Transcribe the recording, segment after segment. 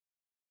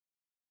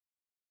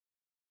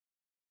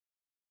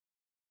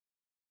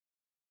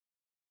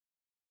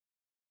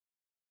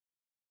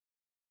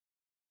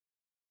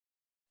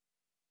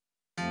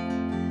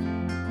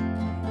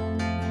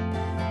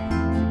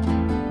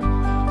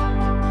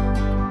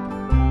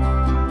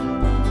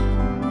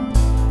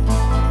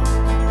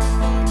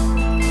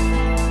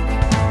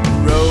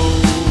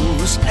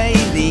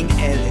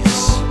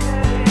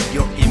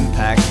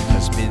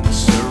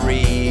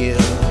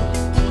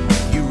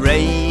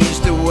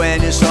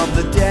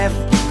deaf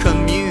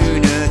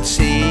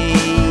community.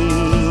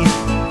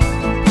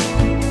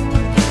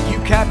 You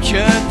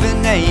captured the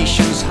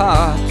nation's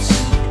hearts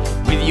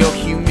with your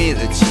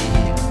humility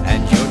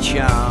and your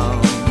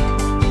charm,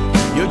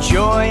 your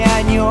joy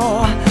and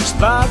your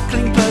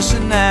sparkling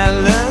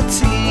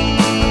personality.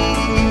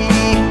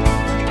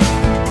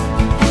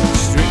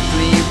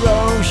 Strictly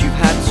Rose, you've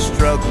had to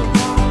struggle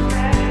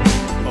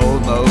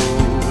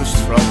almost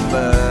from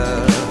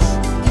birth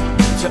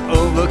to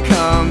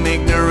overcome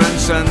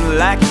ignorance and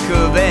lack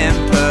of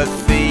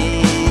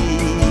empathy.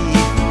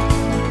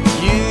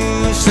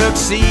 You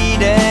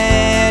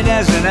succeeded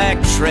as an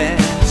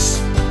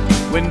actress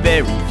when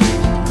very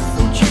few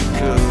thought you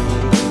could.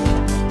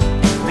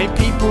 Made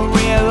people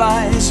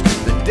realize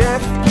the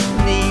deaf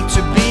need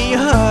to be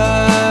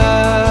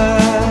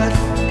heard.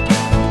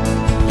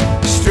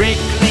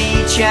 Strictly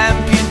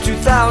Champion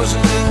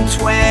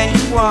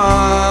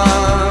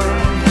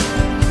 2021.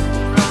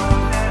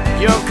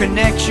 Your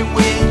connection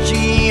with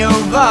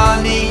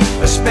Giovanni,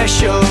 a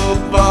special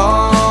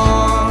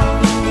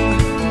bond.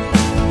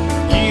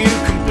 You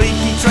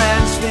completely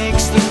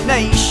transfixed the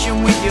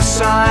nation with your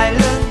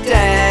silent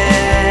dance.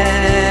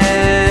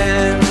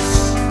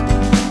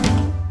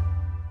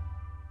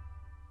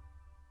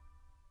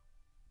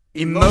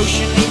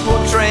 Emotionally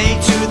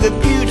portrayed to the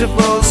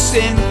beautiful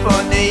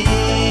symphony.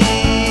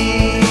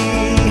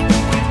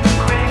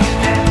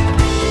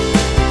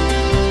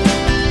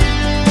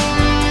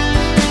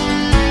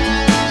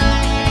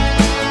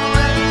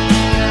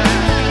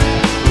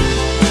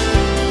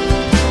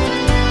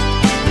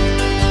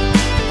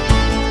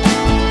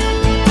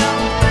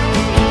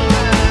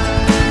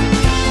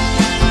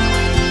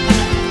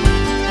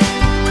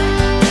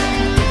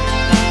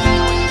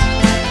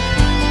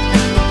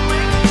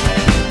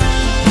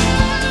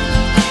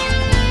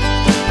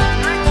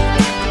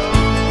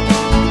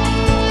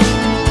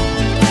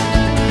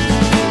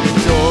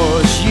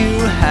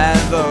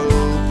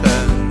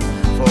 Open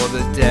for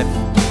the deaf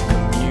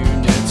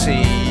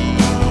community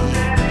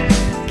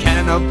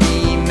cannot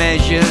be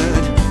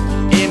measured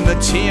in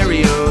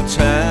material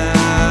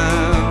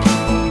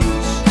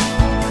terms.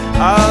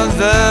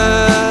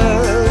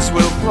 Others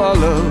will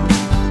follow,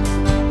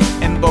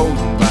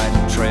 emboldened by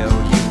the trail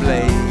you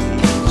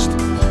blazed.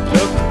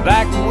 Look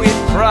back with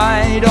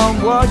pride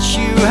on what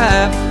you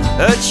have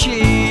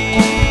achieved.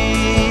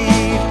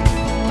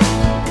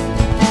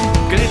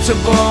 Glitter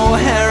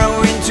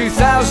heroine 2021.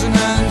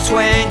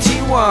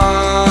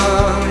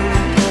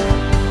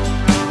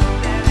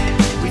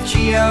 With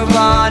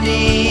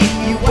Giovanni,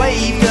 you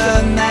waved a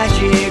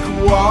magic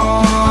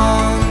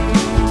wand.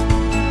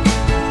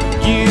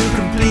 You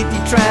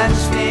completely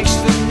transfixed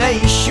the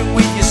nation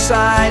with your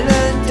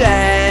silent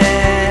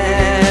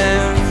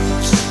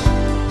dance.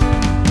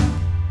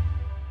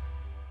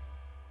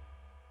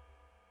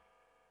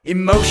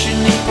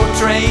 Emotionally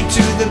portrayed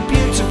to the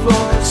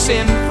beautiful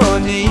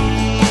symphony.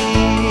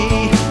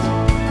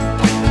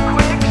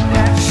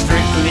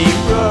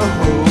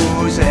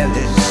 Rose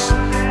Ayling-Ellis,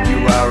 you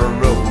are a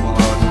role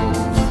model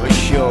for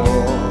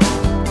sure.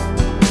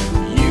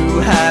 You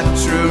have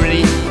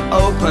truly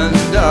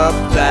opened up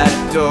that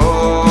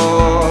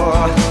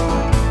door,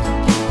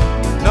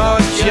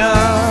 not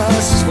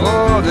just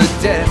for the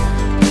deaf,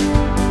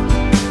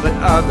 but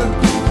other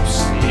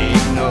groups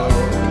ignore.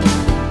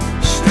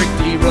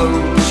 Strictly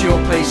Rose, your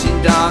place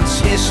in dance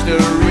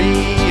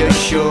history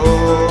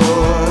assured.